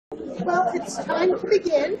Well, it's time to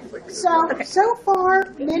begin. So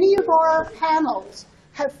far, many of our panels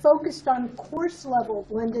have focused on course-level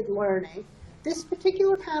blended learning. This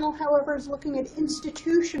particular panel, however, is looking at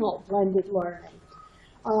institutional blended learning.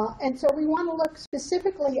 And so we want to look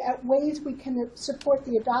specifically at ways we can support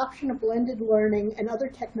the adoption of blended learning and other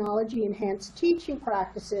technology-enhanced teaching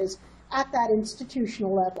practices at that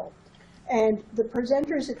institutional level. And the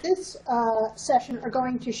presenters at this session are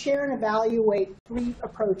going to share and evaluate 3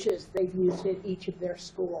 approaches they've used at each of their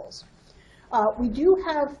schools. We do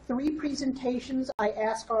have 3 presentations. I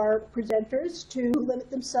ask our presenters to limit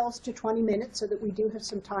themselves to 20 minutes so that we do have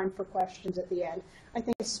some time for questions at the end. I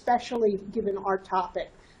think especially given our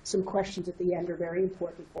topic, some questions at the end are very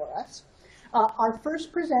important for us. Our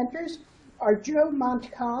first presenters are Joe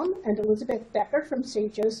Montcalmo and Elizabeth Becker from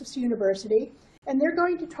St. Joseph's University, and they're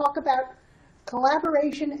going to talk about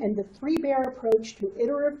collaboration and the 3-bear approach to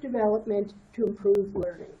iterative development to improve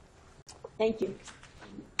learning. Thank you.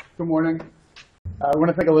 Good morning. I want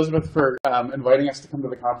to thank Elizabeth for inviting us to come to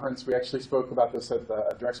the conference. We actually spoke about this at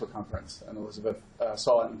the Drexel conference, and Elizabeth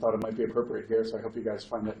saw it and thought it might be appropriate here, so I hope you guys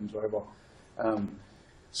find it enjoyable.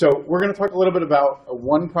 So we're going to talk a little bit about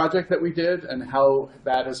one project that we did and how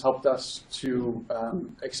that has helped us to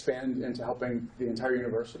expand into helping the entire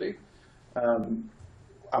university.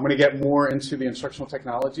 I'm going to get more into the instructional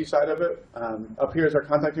technology side of it. Up here is our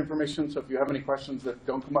contact information, so if you have any questions that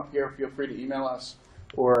don't come up here, feel free to email us,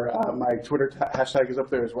 or my Twitter hashtag is up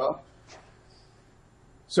there as well.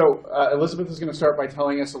 So Elizabeth is going to start by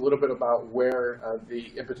telling us a little bit about where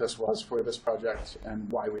the impetus was for this project and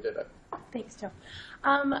why we did it. Thanks, Joe.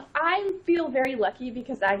 I feel very lucky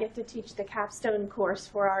because I get to teach the capstone course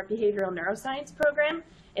for our behavioral neuroscience program.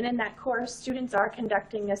 And in that course, students are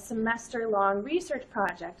conducting a semester-long research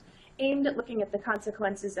project aimed at looking at the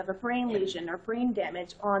consequences of a brain lesion or brain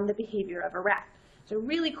damage on the behavior of a rat. It's a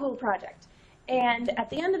really cool project. And at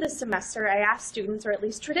the end of the semester, I asked students, or at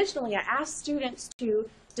least traditionally, I asked students to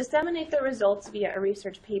disseminate the results via a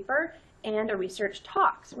research paper and a research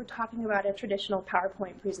talk. So we're talking about a traditional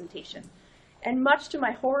PowerPoint presentation. And much to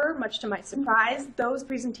my horror, much to my surprise, those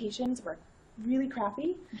presentations were really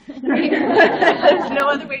crappy. There's no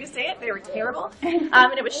other way to say it. They were terrible.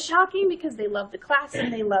 And it was shocking because they loved the class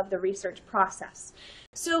and they loved the research process.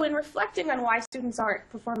 So in reflecting on why students aren't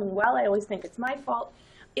performing well, I always think it's my fault.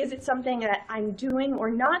 Is it something that I'm doing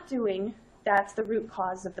or not doing that's the root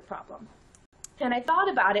cause of the problem? And I thought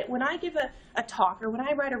about it. When I give a talk or when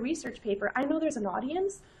I write a research paper, I know there's an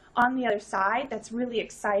audience on the other side that's really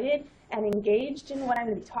excited and engaged in what I'm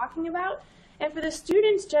going to be talking about. And for the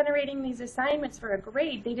students generating these assignments for a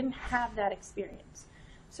grade, they didn't have that experience.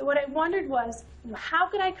 So what I wondered was, how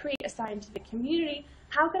could I create a scientific community?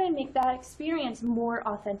 How could I make that experience more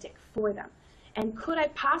authentic for them? And could I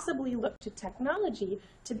possibly look to technology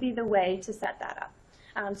to be the way to set that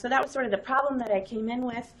up? So that was sort of the problem that I came in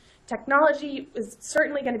with. Technology was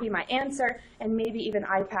certainly going to be my answer, and maybe even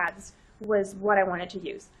iPads was what I wanted to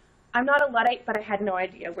use. I'm not a Luddite, but I had no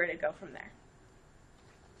idea where to go from there.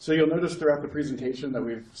 So you'll notice throughout the presentation that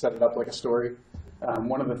we've set it up like a story.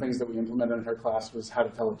 One of the things that we implemented in her class was how to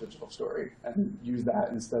tell a digital story and use that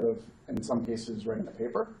instead of, in some cases, writing a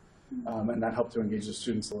paper. And that helped to engage the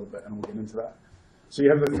students a little bit, and we'll get into that. So you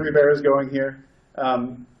have the 3 bears going here.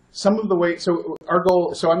 Some of the ways, so our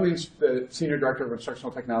goal, so I'm the Senior Director of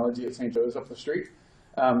Instructional Technology at St. Joe's up the street.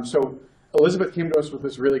 So Elizabeth came to us with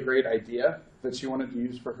this really great idea that she wanted to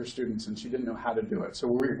use for her students, and she didn't know how to do it. So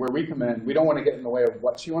where we come in, we don't want to get in the way of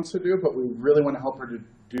what she wants to do, but we really want to help her to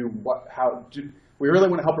do we really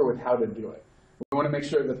want to help her with how to do it. We want to make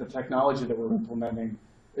sure that the technology that we're implementing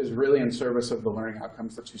is really in service of the learning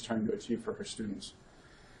outcomes that she's trying to achieve for her students.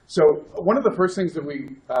 So one of the first things that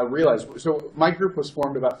we realized, so my group was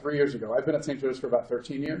formed about 3 years ago. I've been at St. Joe's for about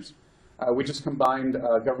 13 years. We just combined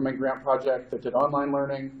a government grant project that did online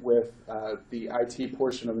learning with the IT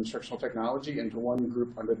portion of instructional technology into one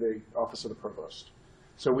group under the Office of the Provost.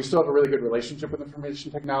 So we still have a really good relationship with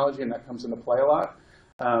information technology, and that comes into play a lot.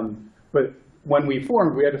 But when we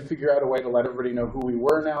formed, we had to figure out a way to let everybody know who we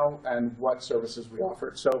were now and what services we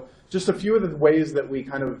offered. So just a few of the ways that we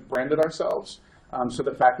kind of branded ourselves so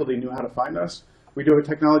that faculty knew how to find us. We do a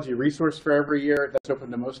technology resource fair every year that's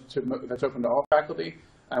open to all faculty.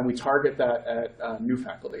 And we target that at new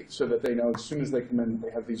faculty so that they know as soon as they come in,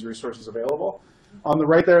 they have these resources available. On the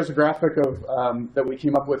right there is a graphic of that we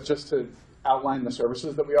came up with just to outline the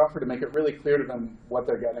services that we offer to make it really clear to them what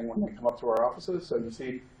they're getting when they come up to our offices. So you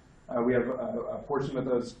see we have a portion that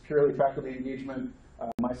does purely faculty engagement.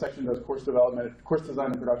 My section does course development, course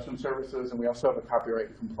design and production services, and we also have a copyright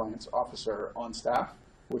and compliance officer on staff,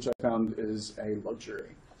 which I found is a luxury.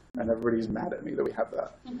 And everybody's mad at me that we have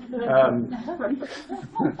that.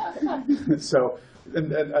 So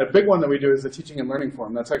and a big one that we do is the Teaching and Learning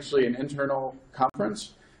Forum. That's actually an internal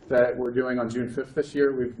conference that we're doing on June 5th this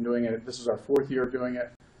year. We've been doing it. This is our 4th year of doing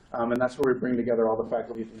it. And that's where we bring together all the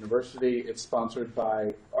faculty at the university. It's sponsored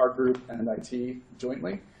by our group and IT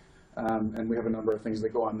jointly. And we have a number of things that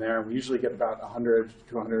go on there. We usually get about 100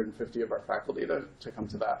 to 150 of our faculty to come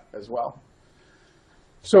to that as well.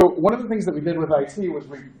 So one of the things that we did with IT was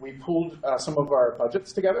we pulled some of our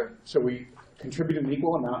budgets together. So we contributed an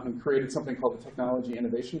equal amount and created something called the Technology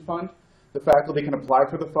Innovation Fund. The faculty can apply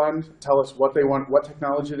for the fund, tell us what they want, what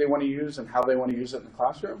technology they want to use, and how they want to use it in the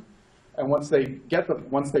classroom. And once they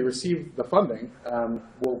receive the funding,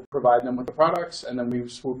 we'll provide them with the products, and then we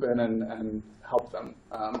swoop in and help them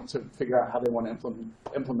to figure out how they want to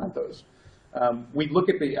implement those. We look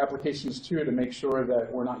at the applications too to make sure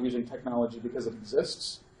that we're not using technology because it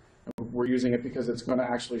exists. We're using it because it's going to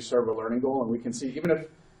actually serve a learning goal, and we can see even if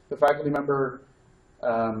the faculty member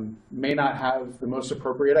may not have the most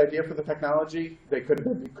appropriate idea for the technology, it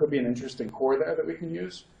could be an interesting core there that we can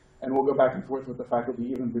use. And we'll go back and forth with the faculty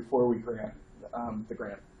even before we grant the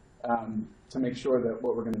grant to make sure that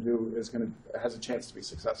what we're going to do has a chance to be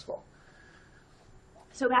successful.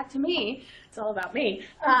 So back to me, it's all about me.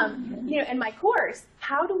 In my course,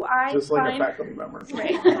 how do I Just like a faculty member.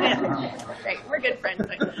 Right, right, we're good friends.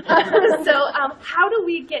 So how do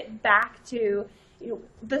we get back to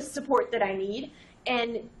the support that I need?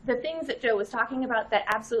 And the things that Joe was talking about that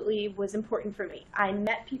absolutely was important for me. I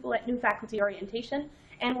met people at new faculty orientation,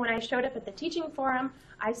 and when I showed up at the teaching forum,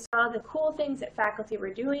 I saw the cool things that faculty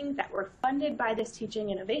were doing that were funded by this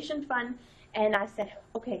Teaching Innovation Fund, and I said,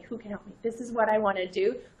 okay, who can help me? This is what I want to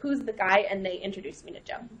do. Who's the guy? And they introduced me to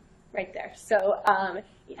Joe right there. So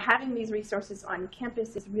having these resources on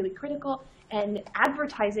campus is really critical, and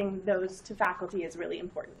advertising those to faculty is really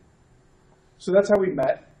important. So that's how we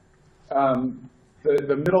met.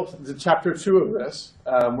 The chapter 2 of this,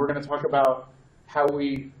 we're going to talk about how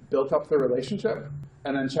we built up the relationship.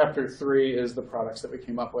 And then chapter 3 is the products that we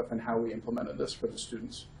came up with and how we implemented this for the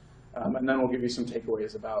students. And then we'll give you some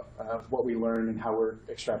takeaways about what we learned and how we're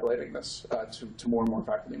extrapolating this to more and more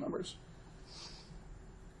faculty members.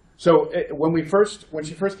 So when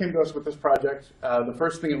she first came to us with this project, the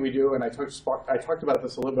first thing that we do, and I talked about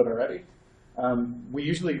this a little bit already, we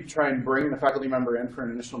usually try and bring the faculty member in for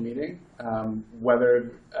an initial meeting,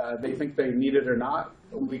 whether they think they need it or not.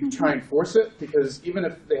 We try and force it, because even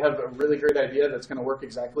if they have a really great idea that's going to work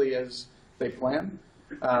exactly as they plan,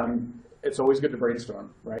 it's always good to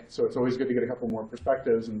brainstorm, right? So it's always good to get a couple more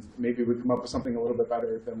perspectives, and maybe we come up with something a little bit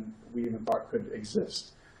better than we even thought could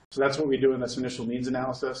exist. So that's what we do in this initial needs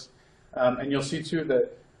analysis. And you'll see, too,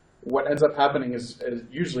 that what ends up happening is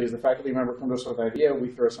usually the faculty member comes to us with an idea, we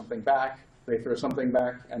throw something back, they throw something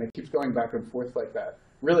back, and it keeps going back and forth like that.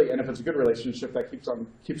 Really, and if it's a good relationship, that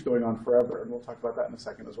keeps going on forever, and we'll talk about that in a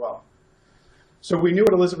second as well. So we knew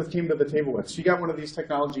what Elizabeth came to the table with. She got one of these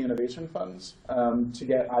technology innovation funds to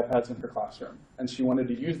get iPads in her classroom, and she wanted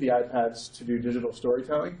to use the iPads to do digital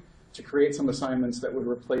storytelling, to create some assignments that would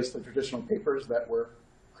replace the traditional papers that were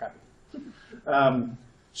crappy.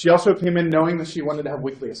 She also came in knowing that she wanted to have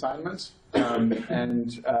weekly assignments,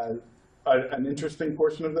 and an interesting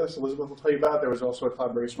portion of this, Elizabeth will tell you about, there was also a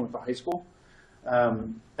collaboration with the high school.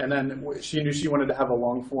 And then she knew she wanted to have a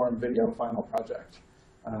long-form video final project.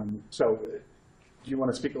 So do you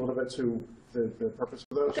want to speak a little bit to the purpose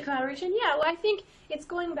of those? The collaboration? Yeah, well, I think it's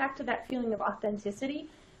going back to that feeling of authenticity.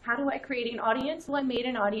 How do I create an audience? Well, I made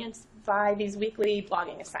an audience by these weekly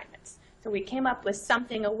blogging assignments. So we came up with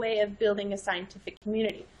something, a way of building a scientific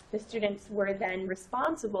community. The students were then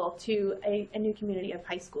responsible to a new community of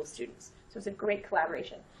high school students. So it's a great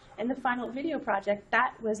collaboration. And the final video project,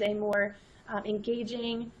 that was a more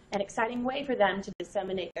engaging and exciting way for them to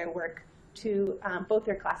disseminate their work to both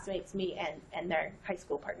their classmates, me, and their high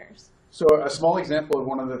school partners. So a small example of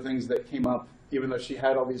one of the things that came up, even though she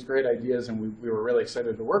had all these great ideas and we were really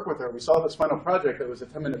excited to work with her, we saw this final project that was a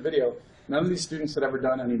 10-minute video. None of these students had ever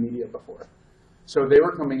done any media before. So they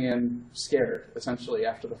were coming in scared, essentially,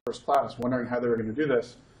 after the first class, wondering how they were going to do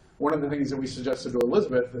this. One of the things that we suggested to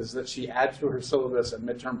Elizabeth is that she add to her syllabus a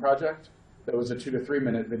midterm project that was a 2 to 3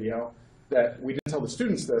 minute video that we didn't tell the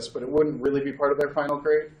students this, but it wouldn't really be part of their final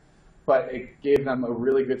grade. But it gave them a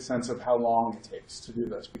really good sense of how long it takes to do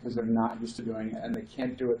this, because they're not used to doing it and they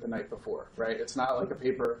can't do it the night before, right? It's not like a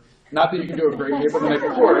paper. Not that you can do a great paper the night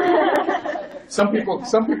before. Some people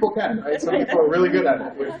can, right? Some people are really good at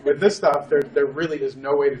it. With this stuff, there really is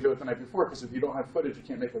no way to do it the night before, because if you don't have footage, you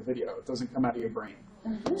can't make a video. It doesn't come out of your brain.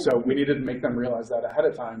 So we needed to make them realize that ahead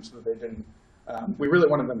of time so that they didn't We really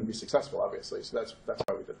wanted them to be successful, obviously, so that's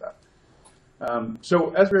why we did that.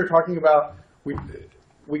 So as we were talking about,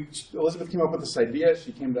 Elizabeth came up with this idea.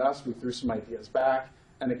 She came to us. We threw some ideas back,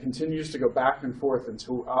 and it continues to go back and forth and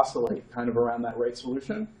to oscillate kind of around that right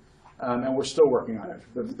solution. And we're still working on it.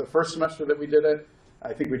 The first semester that we did it,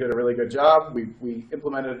 I think we did a really good job. We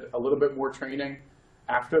implemented a little bit more training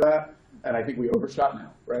after that, and I think we overshot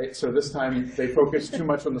now, right? So this time they focused too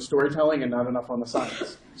much on the storytelling and not enough on the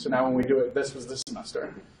science. So now when we do it, this was this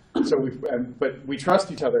semester. So but we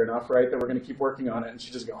trust each other enough, right, that we're going to keep working on it. And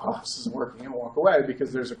she just go, oh, this isn't working, and walk away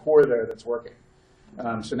because there's a core there that's working.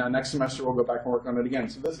 So now next semester we'll go back and work on it again.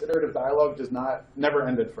 So this iterative dialogue never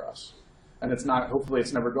ended for us, and it's not. Hopefully,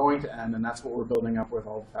 it's never going to end, and that's what we're building up with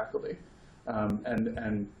all the faculty.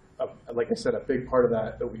 Like I said, a big part of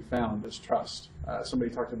that we found is trust.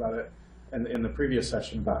 Somebody talked about it in the previous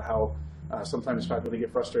session about how sometimes faculty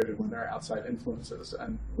get frustrated when there are outside influences,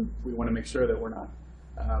 and we want to make sure that we're not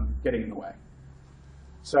getting in the way.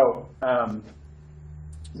 So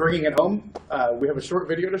bringing it home, we have a short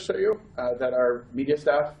video to show you that our media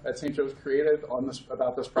staff at St. Joe's created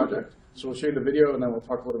about this project. So we'll show you the video, and then we'll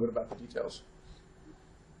talk a little bit about the details.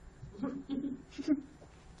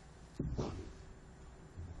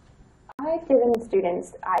 I've given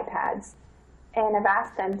students iPads, and I've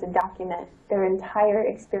asked them to document their entire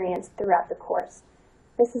experience throughout the course.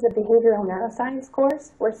 This is a behavioral neuroscience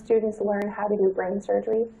course where students learn how to do brain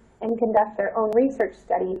surgery and conduct their own research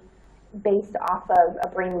study based off of a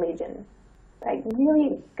brain lesion. I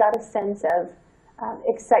really got a sense of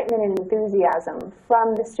excitement and enthusiasm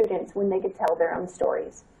from the students when they could tell their own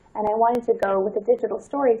stories. And I wanted to go with a digital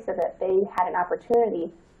story so that they had an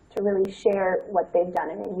opportunity to really share what they've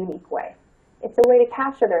done in a unique way. It's a way to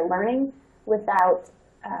capture their learning without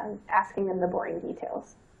asking them the boring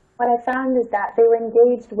details. What I found is that they were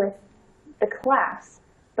engaged with the class,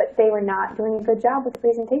 but they were not doing a good job with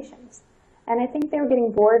presentations. And I think they were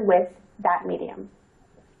getting bored with that medium.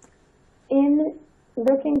 In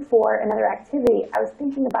looking for another activity, I was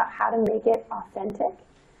thinking about how to make it authentic.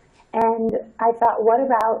 And I thought, what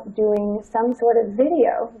about doing some sort of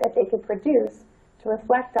video that they could produce to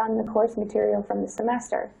reflect on the course material from the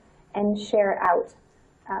semester and share out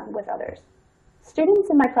with others. Students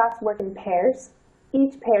in my class work in pairs.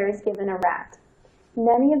 Each pair is given a rat.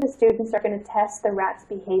 Many of the students are going to test the rat's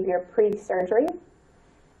behavior pre-surgery.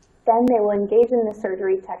 Then they will engage in the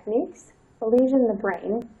surgery techniques, lesion the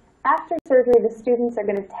brain. After surgery, the students are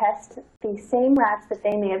going to test the same rats that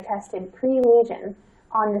they may have tested pre-lesion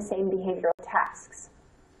on the same behavioral tasks.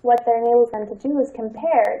 What that enables them to do is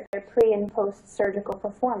compare their pre- and post-surgical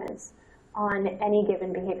performance on any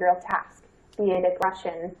given behavioral task, be it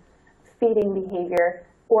aggression, feeding behavior,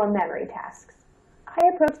 or memory tasks. I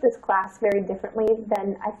approach this class very differently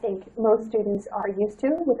than I think most students are used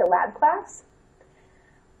to with a lab class.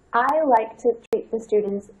 I like to treat the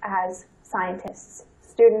students as scientists,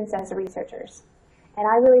 students as researchers, and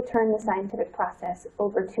I really turn the scientific process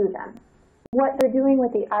over to them. What they're doing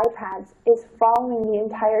with the iPads is following the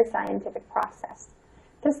entire scientific process.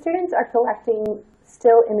 The students are collecting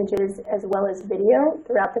still images as well as video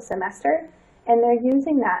throughout the semester, and they're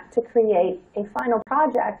using that to create a final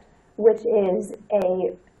project, which is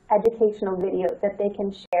an educational video that they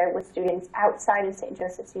can share with students outside of St.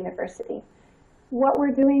 Joseph's University. What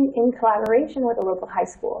we're doing in collaboration with a local high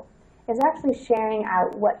school is actually sharing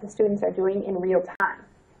out what the students are doing in real time.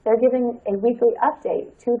 They're giving a weekly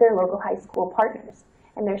update to their local high school partners,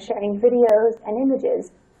 and they're sharing videos and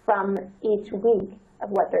images from each week of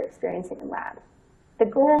what they're experiencing in lab. The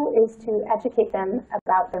goal is to educate them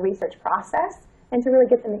about the research process and to really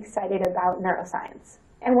get them excited about neuroscience.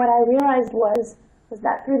 And what I realized was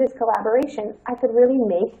that through this collaboration, I could really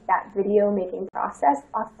make that video making process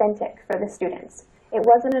authentic for the students. It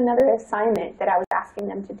wasn't another assignment that I was asking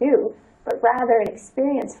them to do, but rather an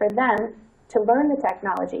experience for them to learn the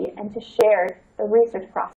technology and to share the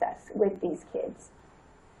research process with these kids.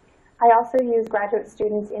 I also use graduate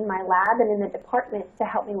students in my lab and in the department to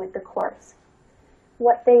help me with the course.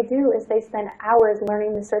 What they do is they spend hours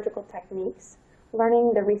learning the surgical techniques,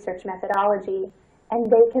 learning the research methodology, and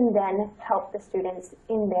they can then help the students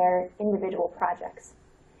in their individual projects.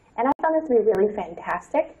 And I found this to be really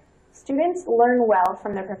fantastic. Students learn well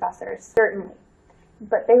from their professors, certainly,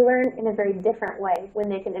 but they learn in a very different way when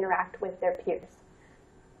they can interact with their peers.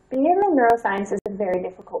 Behavioral neuroscience is a very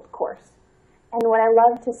difficult course. And what I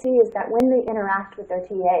love to see is that when they interact with their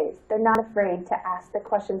TAs, they're not afraid to ask the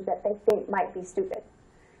questions that they think might be stupid.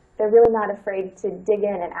 They're really not afraid to dig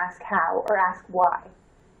in and ask how or ask why.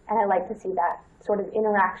 And I like to see that sort of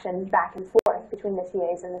interaction back and forth between the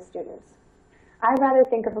TAs and the students. I rather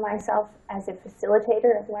think of myself as a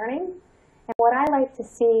facilitator of learning, and what I like to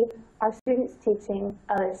see are students teaching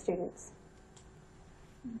other students.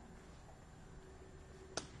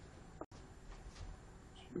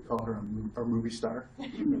 We call her a movie star.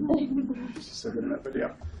 She's so good in that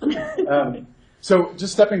video. So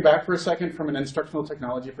just stepping back for a second from an instructional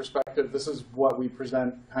technology perspective, this is what we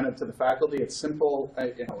present kind of to the faculty. It's simple,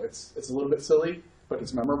 it's a little bit silly, but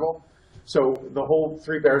it's memorable. So the whole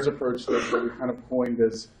three bears approach that we kind of coined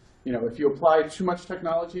is, if you apply too much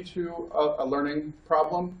technology to a learning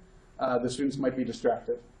problem, the students might be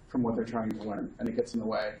distracted from what they're trying to learn, and it gets in the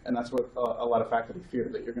way. And that's what a lot of faculty fear,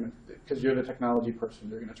 that you're going to, because you're the technology person,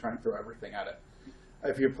 you're going to try and throw everything at it.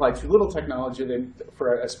 If you apply too little technology, then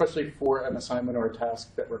especially for an assignment or a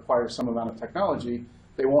task that requires some amount of technology,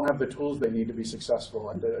 they won't have the tools they need to be successful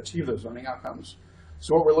and to achieve those learning outcomes.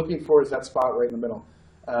 So what we're looking for is that spot right in the middle.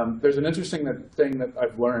 There's an interesting thing that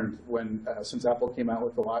I've learned since Apple came out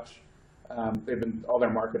with the watch. All their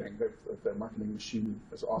marketing, their marketing machine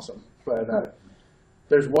is awesome. But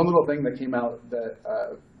there's one little thing that came out that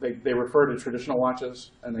they refer to traditional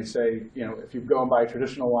watches, and they say, if you go and buy a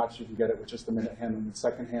traditional watch, you can get it with just the minute hand and the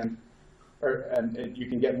second hand, and you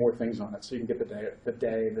can get more things on it. So you can get the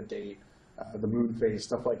date, the moon phase,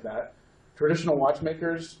 stuff like that. Traditional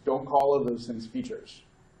watchmakers don't call all of those things features.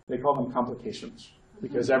 They call them complications,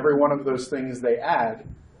 because every one of those things they adds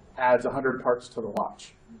 100 parts to the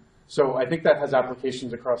watch. So I think that has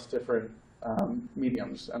applications across different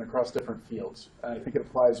mediums and across different fields. And I think it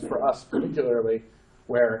applies for us particularly,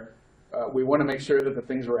 where we want to make sure that the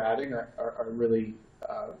things we're adding are really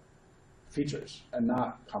features and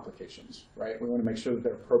not complications, right? We want to make sure that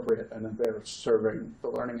they're appropriate and that they're serving the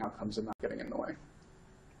learning outcomes and not getting in the way.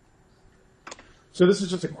 So this is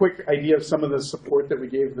just a quick idea of some of the support that we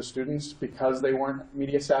gave the students because they weren't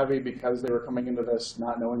media savvy, because they were coming into this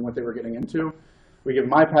not knowing what they were getting into. We give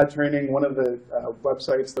iPad training. One of the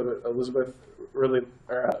websites that Elizabeth really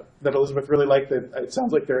liked, that it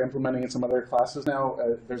sounds like they're implementing in some other classes now.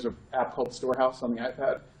 There's an app called Storehouse on the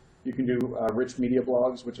iPad. You can do rich media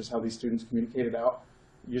blogs, which is how these students communicated out,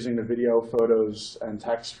 using the video, photos, and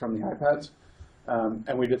text from the iPads.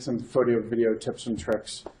 And we did some photo video tips and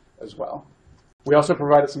tricks as well. We also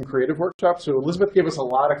provided some creative workshops. So Elizabeth gave us a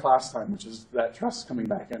lot of class time, which is that trust coming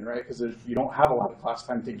back in, right? Because you don't have a lot of class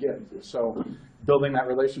time to give. So building that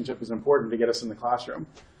relationship is important to get us in the classroom.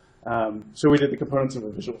 So we did the components of a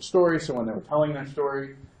visual story. So when they were telling their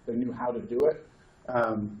story, they knew how to do it.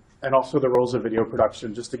 And also the roles of video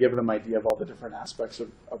production, just to give them an idea of all the different aspects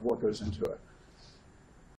of what goes into it.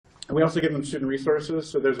 And we also give them student resources.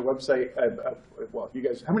 So there's a website. Well,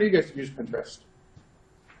 how many of you guys use Pinterest?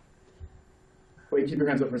 Wait, keep your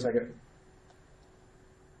hands up for a second.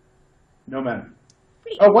 No men.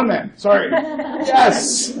 Oh, one man. Sorry.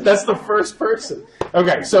 Yes, that's the first person.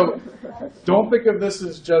 Okay, so don't think of this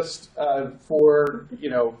as just for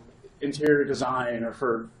interior design or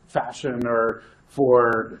for fashion or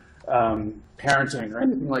for parenting or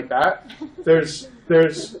anything like that.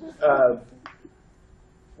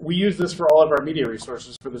 We use this for all of our media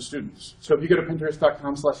resources for the students. So if you go to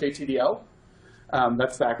pinterest.com/ATDL,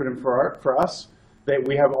 that's the acronym for us.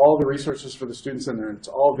 We have all the resources for the students in there. It's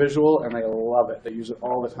all visual, and they love it. They use it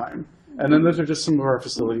all the time. And then those are just some of our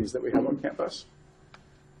facilities that we have on campus.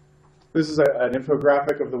 This is an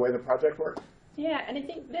infographic of the way the project worked. Yeah, and I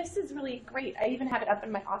think this is really great. I even have it up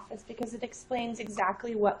in my office because it explains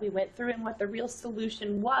exactly what we went through and what the real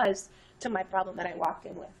solution was to my problem that I walked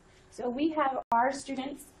in with. So we have our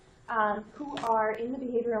students who are in the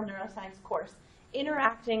behavioral neuroscience course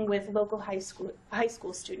interacting with local high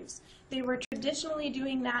school students. They were traditionally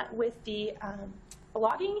doing that with the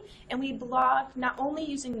blogging, and we blogged not only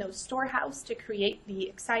using those Storehouse to create the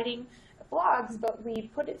exciting blogs, but we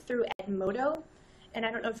put it through Edmodo. And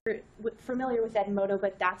I don't know if you're familiar with Edmodo,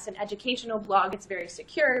 but that's an educational blog. It's very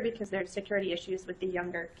secure because there's security issues with the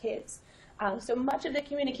younger kids. So much of the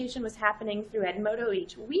communication was happening through Edmodo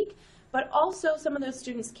each week, but also some of those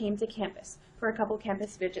students came to campus for a couple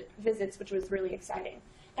campus visits, which was really exciting.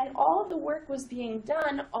 And all of the work was being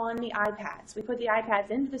done on the iPads. We put the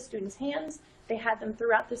iPads into the students' hands. They had them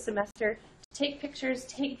throughout the semester to take pictures,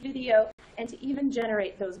 take video, and to even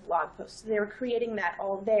generate those blog posts. So they were creating that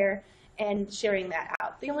all there and sharing that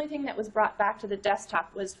out. The only thing that was brought back to the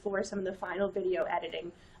desktop was for some of the final video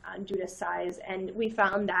editing due to size. And we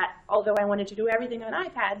found that although I wanted to do everything on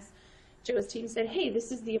iPads, Joe's team said, hey,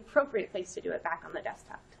 this is the appropriate place to do it back on the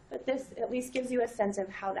desktop. But this at least gives you a sense of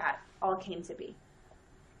how that all came to be.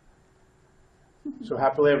 So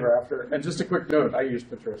happily ever after. And just a quick note, I use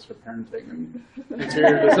Pinterest for parenting and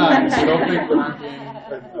interior design, so don't think we're not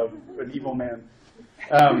being an evil man.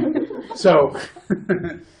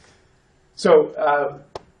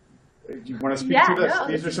 Do you want to speak Yeah, to this? no,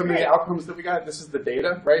 These this are is some of great. the outcomes that we got. This is the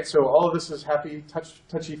data, right? So all of this is happy,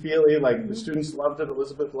 touchy-feely. Like the students loved it.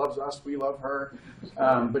 Elizabeth loves us. We love her.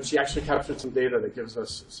 But she actually captured some data that gives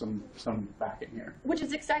us some backing here. Which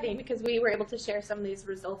is exciting because we were able to share some of these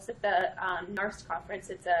results at the NARST conference.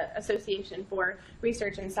 It's an Association for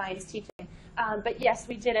Research and Science Teaching. But yes,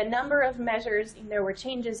 we did a number of measures. There were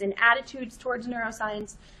changes in attitudes towards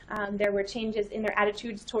neuroscience. There were changes in their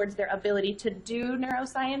attitudes towards their ability to do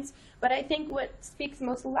neuroscience. But I think what speaks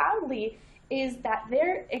most loudly is that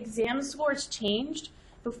their exam scores changed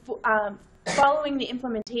before, following the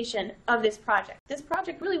implementation of this project. This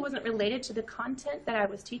project really wasn't related to the content that I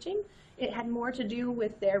was teaching. It had more to do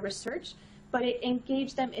with their research, but it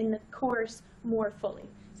engaged them in the course more fully.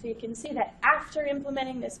 So you can see that after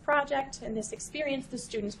implementing this project and this experience, the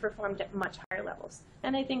students performed at much higher levels.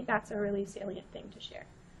 And I think that's a really salient thing to share.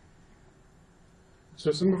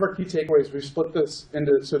 So some of our key takeaways, we split this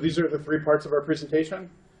into, so these are the 3 parts of our presentation,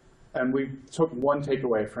 and we took one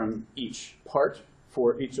takeaway from each part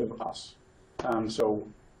for each of us. So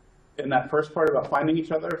in that first part about finding each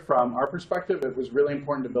other, from our perspective, it was really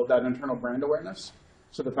important to build that internal brand awareness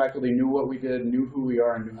so the faculty knew what we did, knew who we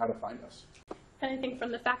are, and knew how to find us. And I think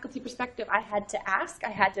from the faculty perspective, I had to ask, I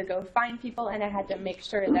had to go find people, and I had to make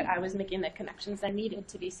sure that I was making the connections I needed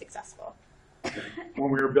to be successful. When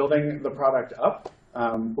we were building the product up,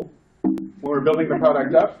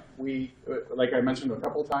 we, like I mentioned a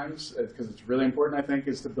couple times, because it's really important, I think,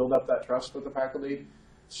 is to build up that trust with the faculty,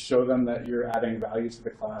 show them that you're adding value to the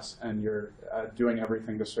class and you're doing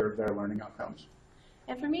everything to serve their learning outcomes.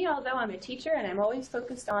 And for me, although I'm a teacher and I'm always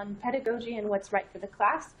focused on pedagogy and what's right for the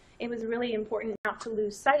class, it was really important not to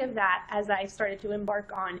lose sight of that as I started to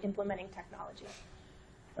embark on implementing technology.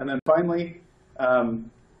 And then finally,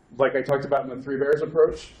 like I talked about in the 3 bears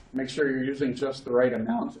approach, make sure you're using just the right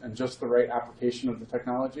amount and just the right application of the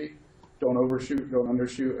technology. Don't overshoot, don't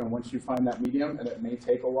undershoot, and once you find that medium, and it may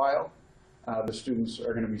take a while, the students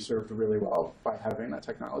are going to be served really well by having that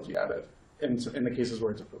technology added in the cases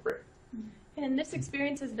where it's appropriate. And this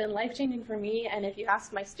experience has been life-changing for me, and if you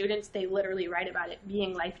ask my students, they literally write about it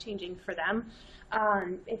being life-changing for them.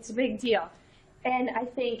 It's a big deal. And I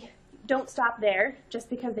think don't stop there just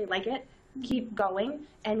because they like it. Keep going,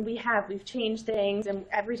 and we've changed things, and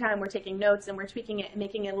every time we're taking notes and we're tweaking it and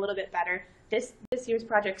making it a little bit better. This year's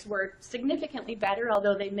projects were significantly better,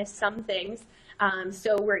 although they missed some things.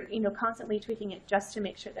 So we're constantly tweaking it just to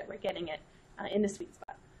make sure that we're getting it in the sweet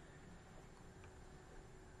spot.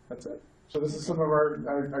 That's it. So this is some of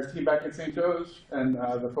our team back at St. Joe's and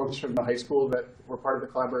the folks from the high school that were part of the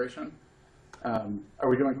collaboration. Are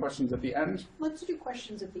we doing questions at the end? Let's do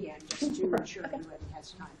questions at the end, just to ensure everybody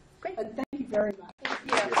has time. Great. Thank you very much.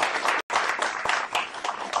 Thank you.